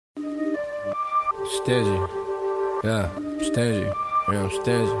Stingy, yeah, stingy, yeah, I'm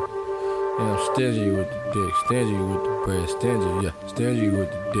stingy. Yeah, I'm stingy with the dick, stingy with the bread, stingy, yeah, stingy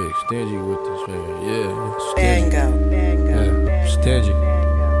with the dick, stingy with the span, yeah, stingy, yeah, stingy,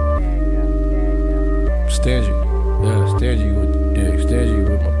 stingy, yeah, stingy with the dick, stingy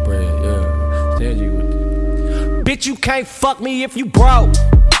with my bread, yeah, stingy with the. Bitch, you can't fuck me if you broke.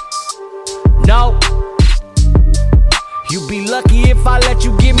 No, you be lucky if I let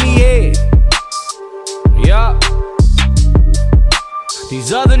you give me head. Yeah.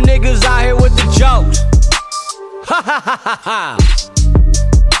 These other niggas out here with the jokes. Ha ha ha ha ha.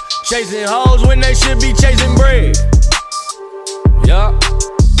 Chasing hoes when they should be chasing bread. Yeah.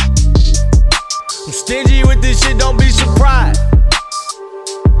 I'm stingy with this shit, don't be surprised.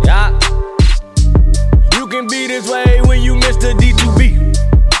 Yeah. You can be this way when you Mr. D2B.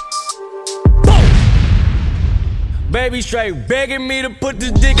 Boom. Baby straight begging me to put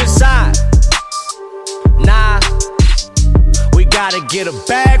this dick aside. Nah, we gotta get a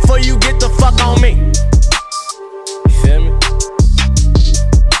bag before you get the fuck on me. You feel me?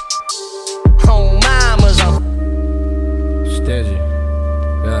 Oh, mamas, I'm stingy.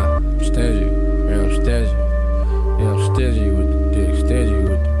 Yeah, I'm stingy. Yeah, I'm stingy. Yeah, I'm stingy with the dick, stingy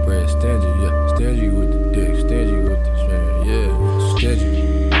with the bread, stingy. Yeah, stingy with the dick, stingy with the span. Yeah, stingy.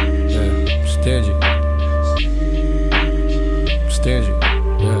 Yeah, stingy. Stingy.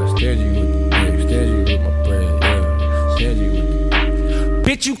 Yeah, stingy with the dick, stingy with my bread. Yeah, stingy with the.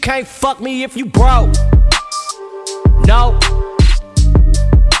 Bitch, you can't fuck me if you broke. No.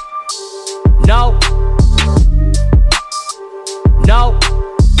 No. No.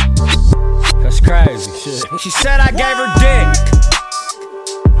 That's crazy shit. She said I gave her dick.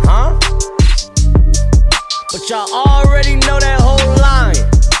 Huh? But y'all already know that whole line.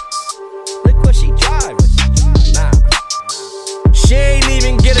 Look what she driving. Nah. She ain't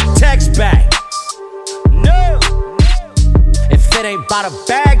even get a text back. No. If it ain't about a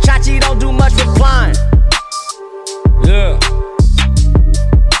bag, Chachi don't do much replying. Yeah.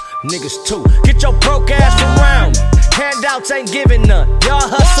 Niggas too, get your broke ass from round me. Handouts ain't giving none, y'all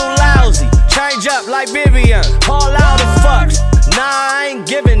hustle lousy. Change up like Vivian, all out of fucks. Nah, I ain't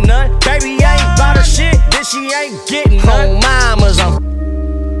giving none. Baby ain't bout her shit, then she ain't getting none. Oh, mamas, I'm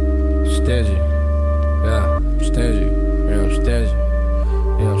stingy. Yeah, I'm stingy. Yeah, I'm stingy.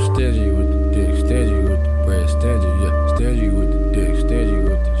 Yeah, I'm stingy with the dick, stingy with the bread, stingy. Yeah, stingy with the dick, stingy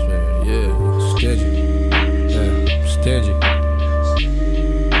with the span. Yeah, stingy. Yeah, stingy.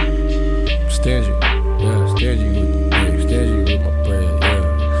 Stingy. Yeah, stingy with the dick, stingy with my bread.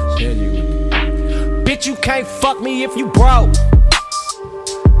 Yeah, stingy with the. Bitch, you can't fuck me if you broke.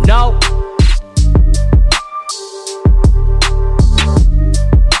 No.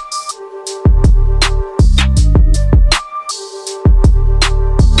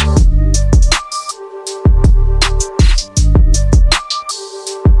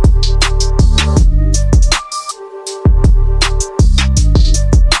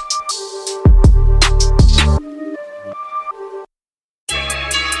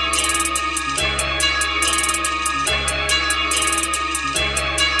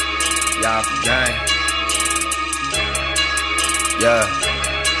 Gang.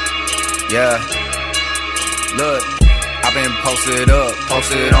 Yeah. Look, I've been posted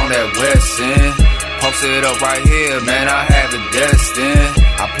on that West End. Posted up right here, man, I have it destined.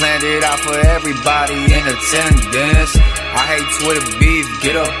 I planned it out for everybody in attendance. I hate Twitter beef,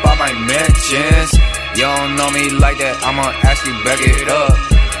 get up by my mentions. You don't know me like that, I'ma ask you back it up.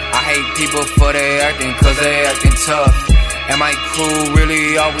 I hate people for they acting, cause they acting tough. And my crew,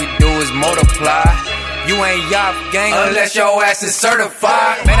 really all we do is multiply. You ain't Yop gang unless your ass is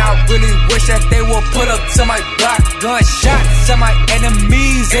certified. Man, I really wish that they would put up to my block. Gunshots to my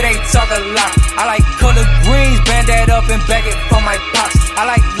enemies, it ain't talk a lot. I like color greens, band that up and back it from my pops. I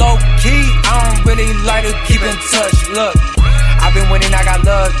like low key, I don't really like to keep in touch. Look, I've been winning, I got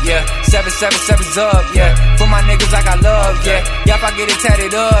love, yeah. 777's up, yeah. For my niggas, I got love, yeah. Yup, I get it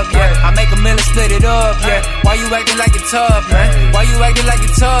tatted up, yeah. I make a million, split it up, yeah. Why you acting like you're tough, man? Why you acting like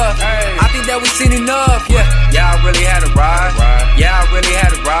you're tough? I think that we seen enough, yeah. Yeah, I really had a ride. Yeah, I really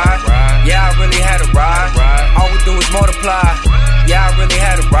had a ride. Yeah, I really had a ride. All we do is multiply. Yeah, I really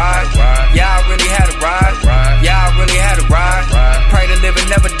had a ride. Yeah, I really had a ride. Yeah, I really had a ride. Pray to live and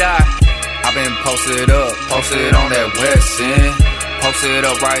never die. I've been posted on that West End. Posted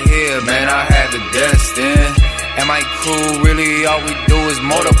up right here, man, I have it destined. And my crew, really all we do is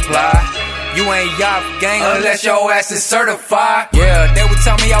multiply. You ain't Yop gang unless your ass is certified. Yeah, they would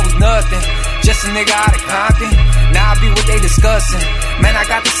tell me I was nothing, just a nigga out of Compton. Now I be what they discussing. Man, I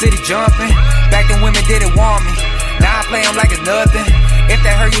got the city jumping. Back then women didn't want me. Now I play them like it's nothing. If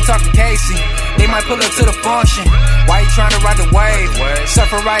they heard you talking Casey, they might pull up to the function. Why you trying to ride the wave?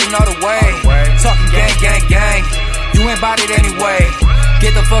 Suffer riding all the way. Talking gang, gang, gang. You ain't bought it anyway.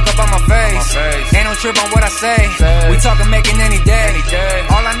 Get the fuck up on my face. Ain't no trip on what I say. We talking making any day.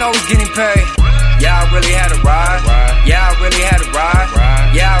 All I know is getting paid. Yeah, I really had to ride. Yeah, I really had to ride.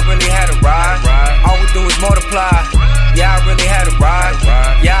 Yeah, I really had to ride. All we do is multiply. Yeah, I really had to ride.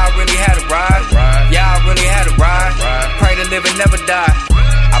 Yeah, I really had to ride. Yeah, I really had to ride. Pray to live and never die.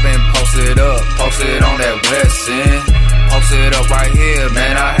 I've been posted on that west end. Posted up right here,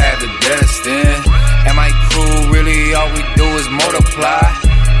 man, I had the destin'. And my crew, really all we do is multiply.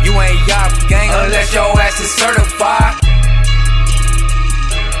 You ain't y'all gang unless your ass is certified.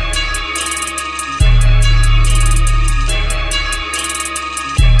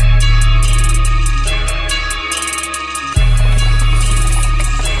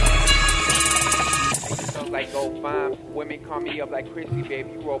 Like go fine. Women call me up like Chrissy,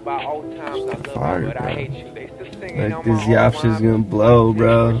 baby. You roll by old times. I love you, but I hate you. They still singing like this Yap shit's gonna blow,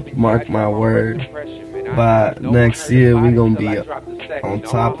 bro. Mark my word. By next year, we gonna be on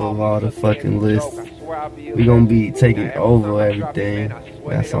top of all the fucking lists. We gonna be taking over everything.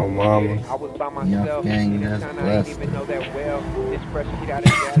 That's on mama. Yup gang, that's blessed. Yup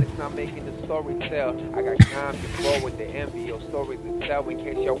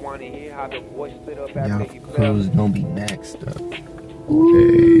crew's gonna be next up.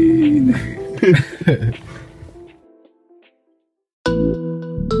 Hey.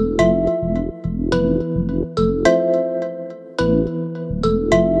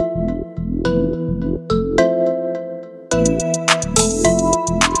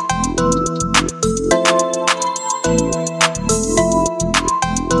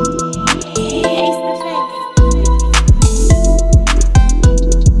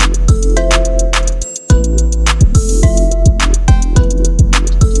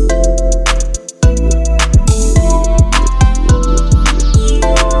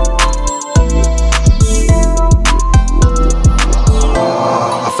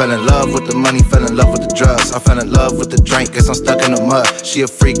 She a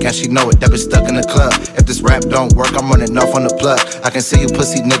freak and she know it, that bitch stuck in the club. If this rap don't work, I'm running off on the plug. I can see you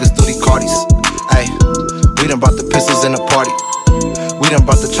pussy niggas through these Cardis. Ayy, we done brought the pistols in the party. We done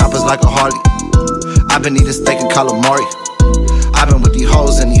brought the choppers like a Harley. I've been eating steak and calamari. I've been with these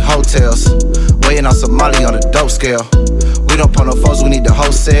hoes in these hotels, weighing out Somali on the dope scale. We don't put no foes, we need the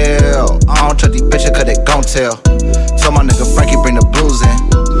wholesale. I don't trust these bitches cause they gon' tell. Told my nigga Frankie bring the blues in.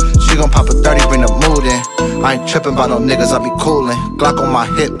 She gon' pop a 30, bring the mood in. I ain't trippin' by no niggas, I be coolin'. Glock on my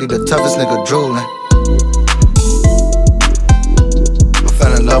hip, leave the toughest nigga droolin'. I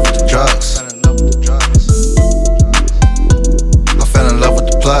fell in love with the drugs. I fell in love with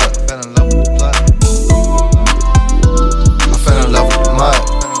the plug. I fell in love with the mud.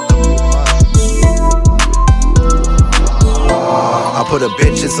 I put a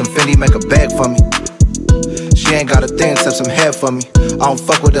bitch in some Fendi, make a bag for me. She ain't got a thing except some hair for me. I don't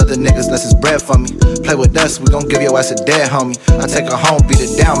fuck with other niggas unless it's bread for me. Play with us, we gon' give your ass a dead homie. I take her home, beat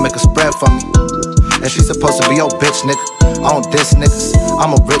it down, make a spread for me. And she supposed to be your bitch, nigga. I don't diss niggas,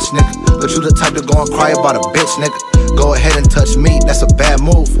 I'm a rich nigga. But you the type to go and cry about a bitch, nigga. Go ahead and touch me, that's a bad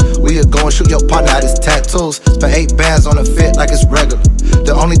move. We'll go and shoot your partner at his tattoos. Spend 8 bands on a fit like it's regular.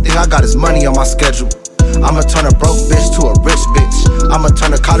 The only thing I got is money on my schedule. I'ma turn a broke bitch to a rich bitch. I'ma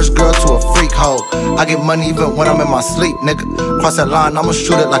turn a college girl to a freak hoe. I get money even when I'm in my sleep, nigga. Cross that line, I'ma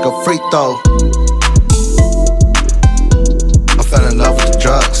shoot it like a free throw. I fell in love with the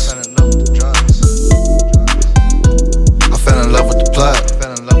drugs. I fell in love with the plug.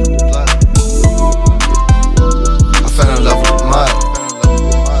 I fell in love with the mud.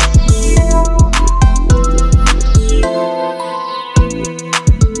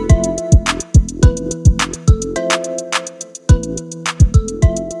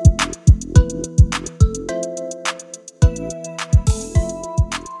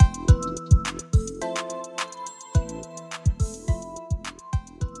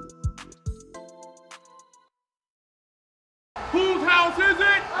 Whose house is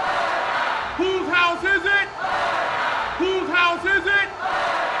it? Whose house is it? Whose house is it?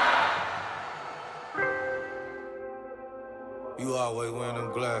 You always wearing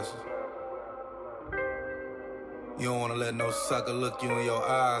them glasses. You don't wanna let no sucker look you in your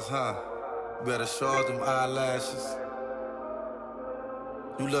eyes, huh? Better charge them eyelashes.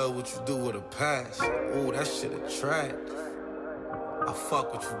 You love what you do with a passion. Ooh, that shit attractive. I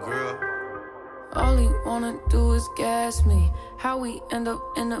fuck with you, girl. All he wanna do is gas me. How we end up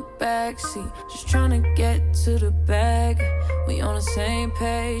in the backseat, just tryna get to the bag. We on the same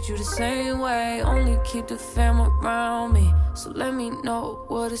page, you the same way. Only keep the fam around me, so let me know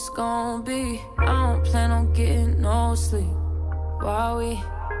what it's gon' be. I don't plan on getting no sleep while we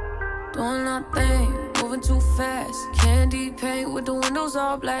doing nothing, moving too fast. Candy paint with the windows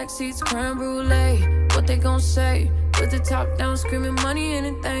all black, seats creme brulee. What they gon' say? With the top down, screaming money,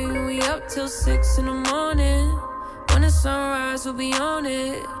 anything. We up till 6 in the morning. When the sunrise, we'll be on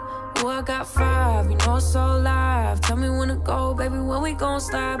it. Oh, I got 5, you know it's all live. Tell me when to go, baby, when we gon'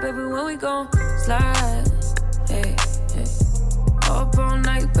 slide. Baby, when we gon' slide. Hey, hey. Up all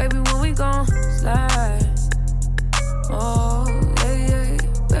night, baby, when we gon' slide. Oh, yeah, yeah.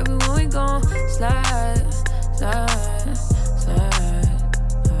 Baby, when we gon' slide, slide, slide,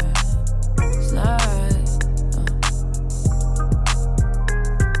 slide.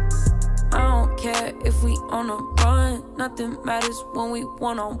 I don't care if we on a run, nothing matters when we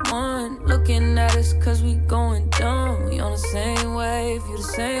one-on-one. Looking at us cause we going dumb. We on the same wave, you the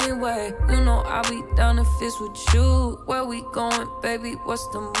same way. You know I'll be down if it's with you. Where we going, baby, what's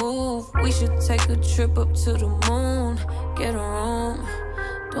the move? We should take a trip up to the moon, get a room.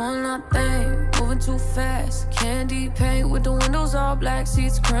 Doing nothing, moving too fast. Candy paint with the windows all black,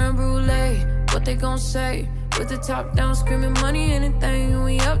 seats creme brulee. What they gon' say? With the top down, screaming money, anything.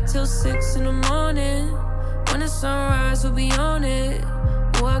 We up till 6 in the morning. When the sunrise, we'll be on it.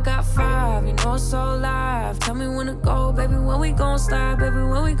 Oh, I got 5, you know it's all live. Tell me when to go, baby, when we gon' slide. Baby,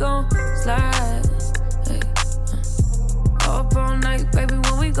 when we gon' slide. Hey, up all night, baby,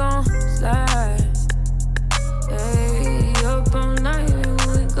 when we gon' slide. Hey, up all night, baby,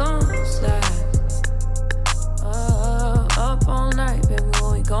 when we gon' slide. Up all night, baby,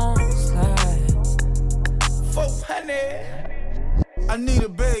 when we gon' slide. 400. I need a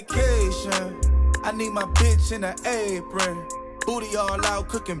vacation. I need my bitch in an apron. Booty all out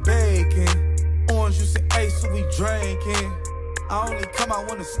cooking bacon. Orange juice and ace, so we drinking. I only come out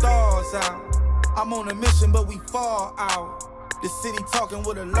when the stars out. I'm on a mission, but we fall out. The city talking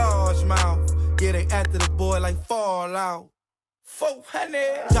with a large mouth. Yeah, they after the boy like Fallout.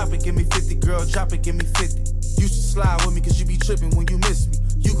 400. Drop it, give me 50, girl, drop it, give me 50. You should slide with me, cause you be tripping when you miss me.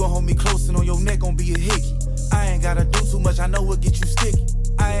 You gon' hold me close and on your neck gon' be a hickey. I ain't gotta do too much, I know what get you sticky.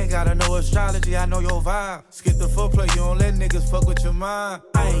 I ain't gotta know astrology, I know your vibe. Skip the foreplay, you don't let niggas fuck with your mind.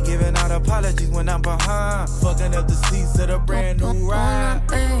 I ain't giving out apologies when I'm behind. Fucking up the seats of the brand new ride.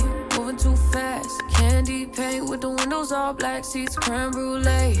 Moving too fast. Candy paint with the windows all black, seats creme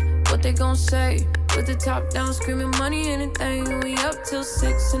brulee. What they gon' say? With the top down, screaming money, anything. We up till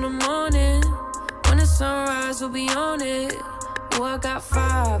 6 in the morning. When the sunrise, we'll be on it. Oh, I got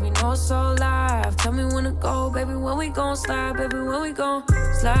 5, you know it's all live. Tell me when to go, baby, when we gon' slide. Baby, when we gon'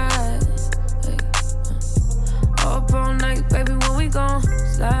 slide. Hey, up all night, baby, when we gon'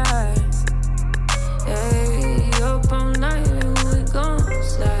 slide. Hey, up all night, baby, when we gon'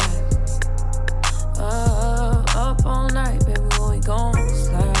 slide. Up all night, baby, when we gon'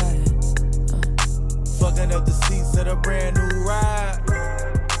 slide. Fucking up the seats of the brand new ride.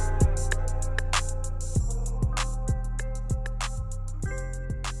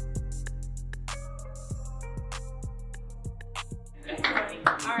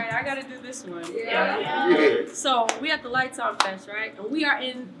 Alright, I gotta do this one. Yeah. So we at the Lights On Fest, right? And we are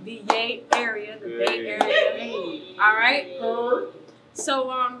in the Bay area, Alright?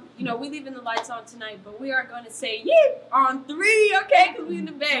 So you know, we leaving the lights on tonight, but we are gonna say yeah on 3, okay? Cause we in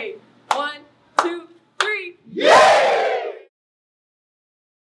the Bay. 1, 2,